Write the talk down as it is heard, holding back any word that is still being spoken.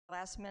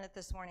last minute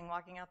this morning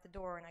walking out the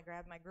door, and I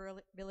grabbed my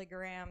Billy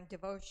Graham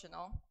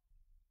devotional,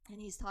 and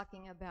he's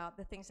talking about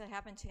the things that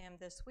happened to him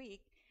this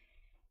week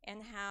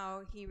and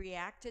how he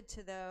reacted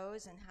to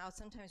those, and how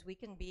sometimes we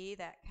can be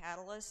that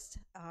catalyst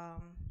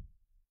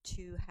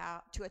to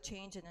a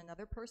change in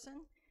another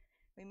person.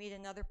 We meet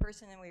another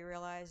person and we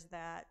realize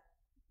that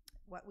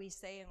what we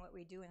say and what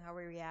we do and how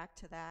we react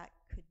to that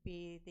could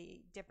be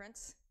the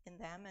difference in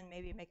them and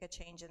maybe make a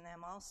change in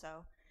them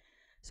also.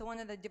 So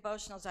one of the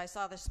devotionals I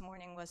saw this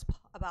morning was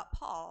about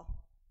Paul.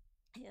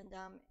 And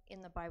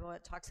in the Bible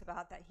it talks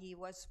about that he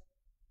was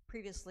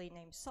previously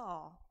named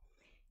Saul.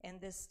 And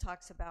this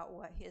talks about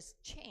what his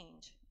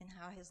change and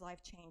how his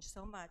life changed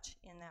so much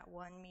in that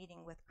one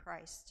meeting with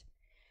Christ.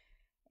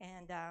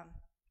 And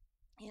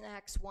in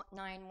Acts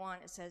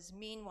 9:1 it says,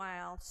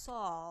 "Meanwhile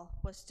Saul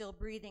was still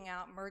breathing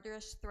out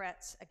murderous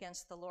threats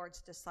against the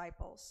Lord's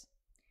disciples.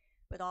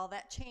 But all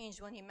that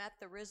changed when he met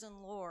the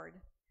risen Lord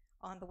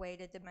on the way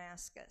to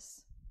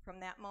Damascus. From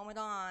that moment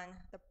on,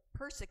 the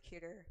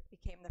persecutor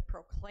became the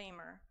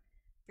proclaimer,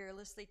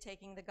 fearlessly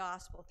taking the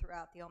gospel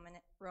throughout the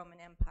Roman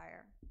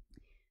Empire."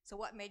 So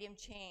what made him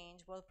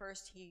change? Well,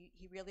 first,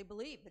 he really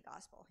believed the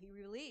gospel. He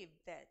believed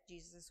that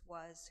Jesus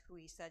was who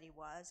he said he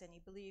was, and he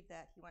believed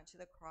that he went to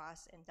the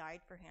cross and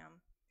died for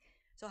him.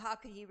 So how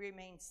could he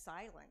remain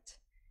silent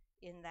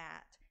in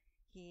that?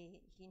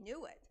 He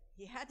knew it.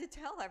 He had to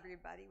tell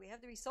everybody. We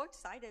have to be so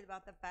excited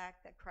about the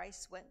fact that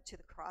Christ went to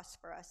the cross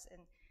for us,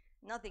 and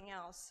nothing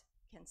else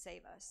can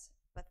save us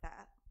but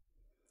that.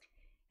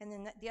 And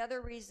then the other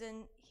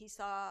reason he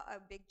saw a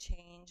big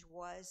change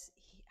was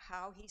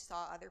how he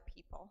saw other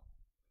people.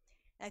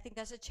 And I think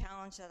that's a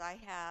challenge that I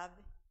have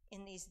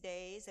in these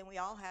days, and we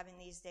all have in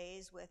these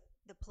days, with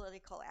the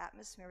political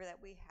atmosphere that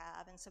we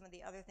have and some of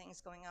the other things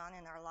going on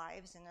in our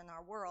lives and in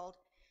our world,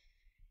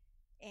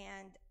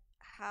 and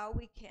how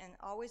we can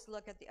always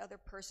look at the other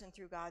person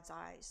through God's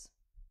eyes.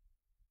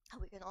 How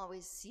we can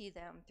always see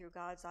them through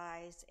God's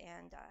eyes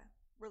and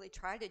really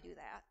try to do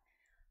that.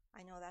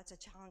 I know that's a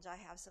challenge I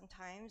have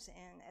sometimes,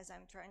 and as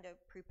I'm trying to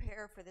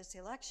prepare for this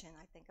election,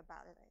 I think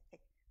about it. I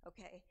think,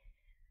 okay,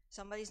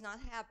 somebody's not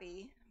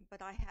happy,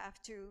 but I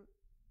have to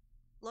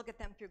look at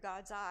them through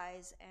God's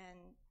eyes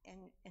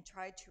and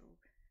try to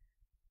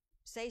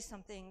say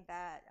something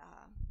that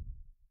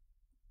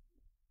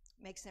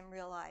makes them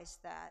realize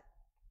that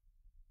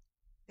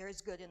there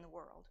is good in the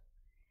world.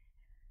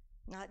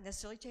 Not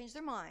necessarily change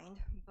their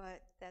mind,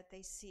 but that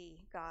they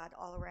see God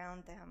all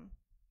around them.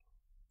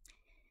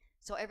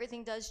 So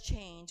everything does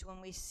change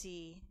when we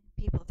see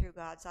people through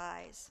God's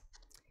eyes.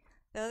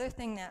 The other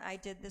thing that I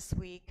did this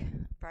week,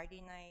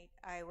 Friday night,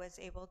 I was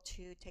able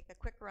to take a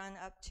quick run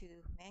up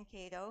to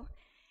Mankato,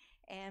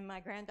 and my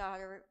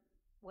granddaughter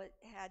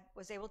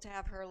was able to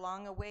have her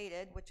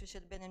long-awaited, which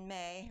should have been in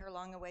May, her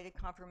long-awaited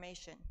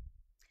confirmation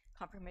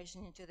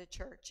into the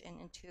church and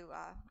into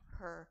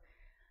her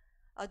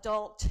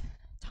adult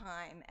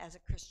time as a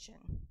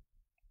Christian.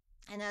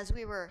 And as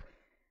we were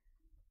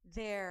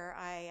there,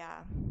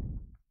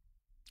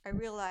 I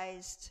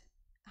realized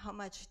how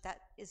much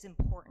that is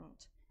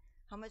important.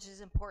 How much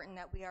is important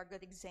that we are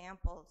good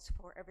examples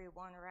for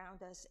everyone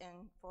around us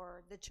and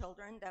for the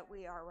children that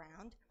we are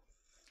around.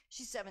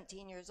 She's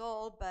 17 years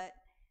old, but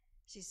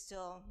she's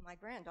still my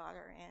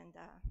granddaughter, and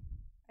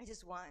I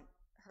just want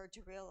her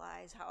to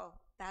realize how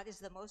that is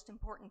the most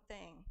important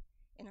thing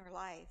in her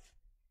life,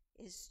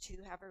 is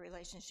to have a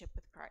relationship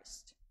with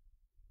Christ.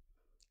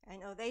 I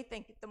know they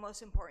think the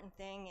most important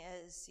thing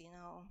is,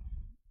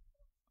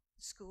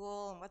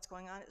 school and what's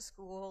going on at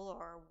school,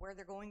 or where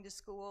they're going to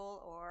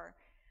school, or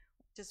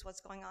just what's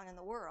going on in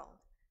the world.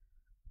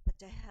 But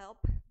to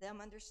help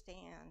them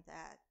understand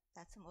that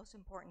that's the most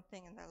important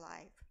thing in their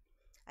life,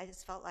 I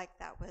just felt like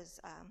that was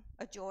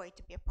a joy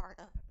to be a part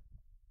of.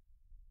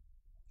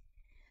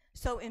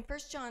 So in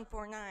 1 John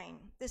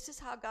 4:9, this is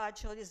how God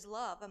showed his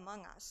love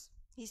among us.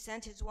 He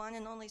sent his one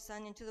and only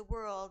Son into the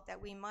world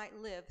that we might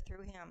live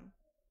through him.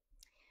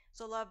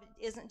 So love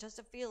isn't just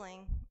a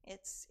feeling,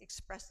 it's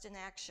expressed in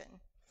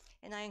action.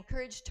 And I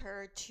encouraged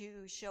her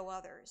to show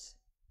others,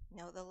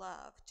 the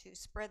love, to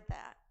spread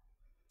that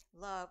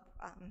love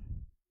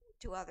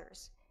to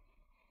others.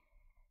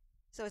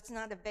 So it's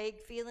not a vague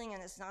feeling,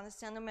 and it's not a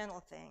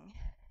sentimental thing.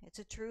 It's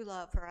a true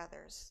love for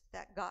others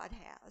that God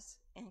has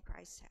and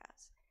Christ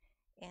has.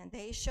 And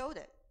they showed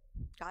it.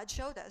 God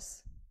showed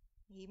us.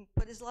 He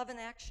put his love in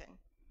action.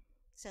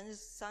 Sent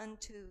his Son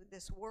to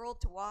this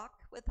world to walk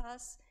with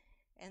us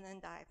and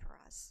then die for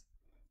us.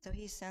 So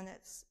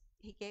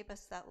he gave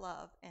us that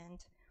love,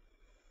 and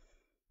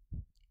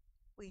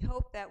we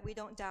hope that we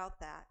don't doubt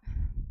that.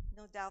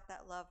 Don't doubt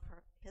that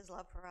his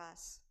love for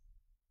us,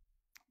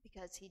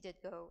 because he did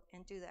go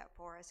and do that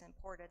for us and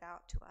poured it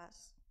out to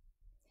us.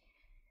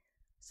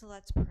 So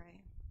let's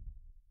pray.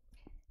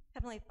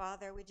 Heavenly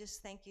Father, we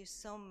just thank you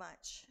so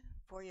much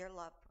for your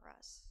love for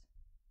us,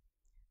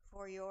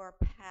 for your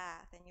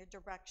path and your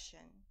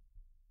direction,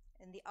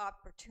 and the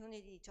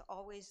opportunity to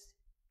always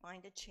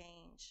find a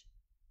change.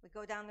 We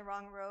go down the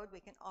wrong road, we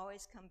can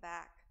always come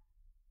back,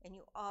 and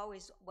you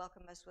always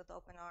welcome us with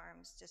open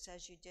arms, just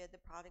as you did the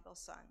prodigal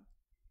son.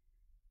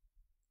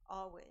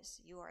 always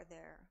you are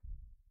there.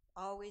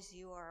 Always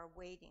you are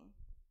waiting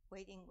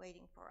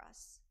for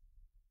us.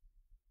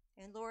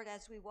 And Lord,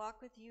 as we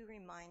walk with you,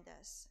 remind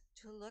us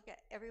to look at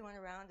everyone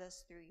around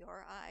us through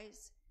your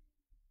eyes,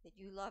 that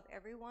you love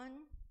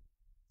everyone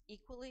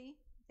equally,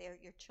 they are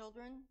your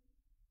children,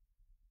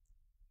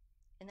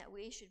 and that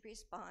we should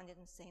respond in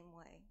the same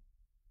way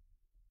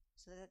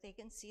so that they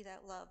can see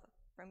that love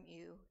from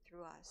you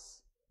through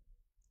us.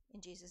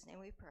 In Jesus' name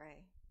we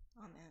pray.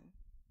 Amen.